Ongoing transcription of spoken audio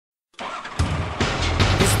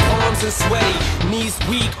nervous and sweaty, knees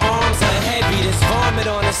weak, arms are heavy. There's vomit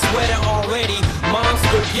on his sweater already. Mom's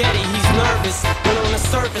spaghetti, he's nervous, but on the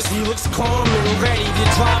surface he looks calm and ready to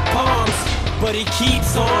drop bombs. But he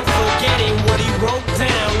keeps on forgetting what he wrote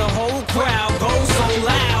down. The whole crowd goes so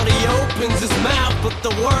loud, he opens his mouth, but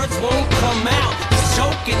the words won't come out. He's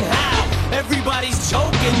choking how? Everybody's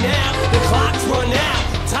choking now. The clock's run out,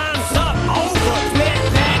 time's up, over. Snap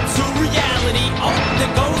back to reality. Oh,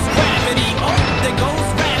 there goes gravity. Oh, there goes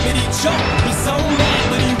gravity. Choke. He's so mad,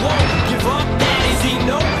 but he won't give up. That is he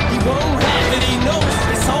know he won't have it. He knows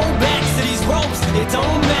his whole back to these ropes. It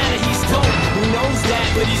don't matter. He's dope. He knows that,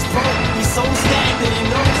 but he's broke. He's so stagnant. He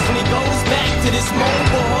knows when he goes back to this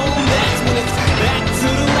mobile home.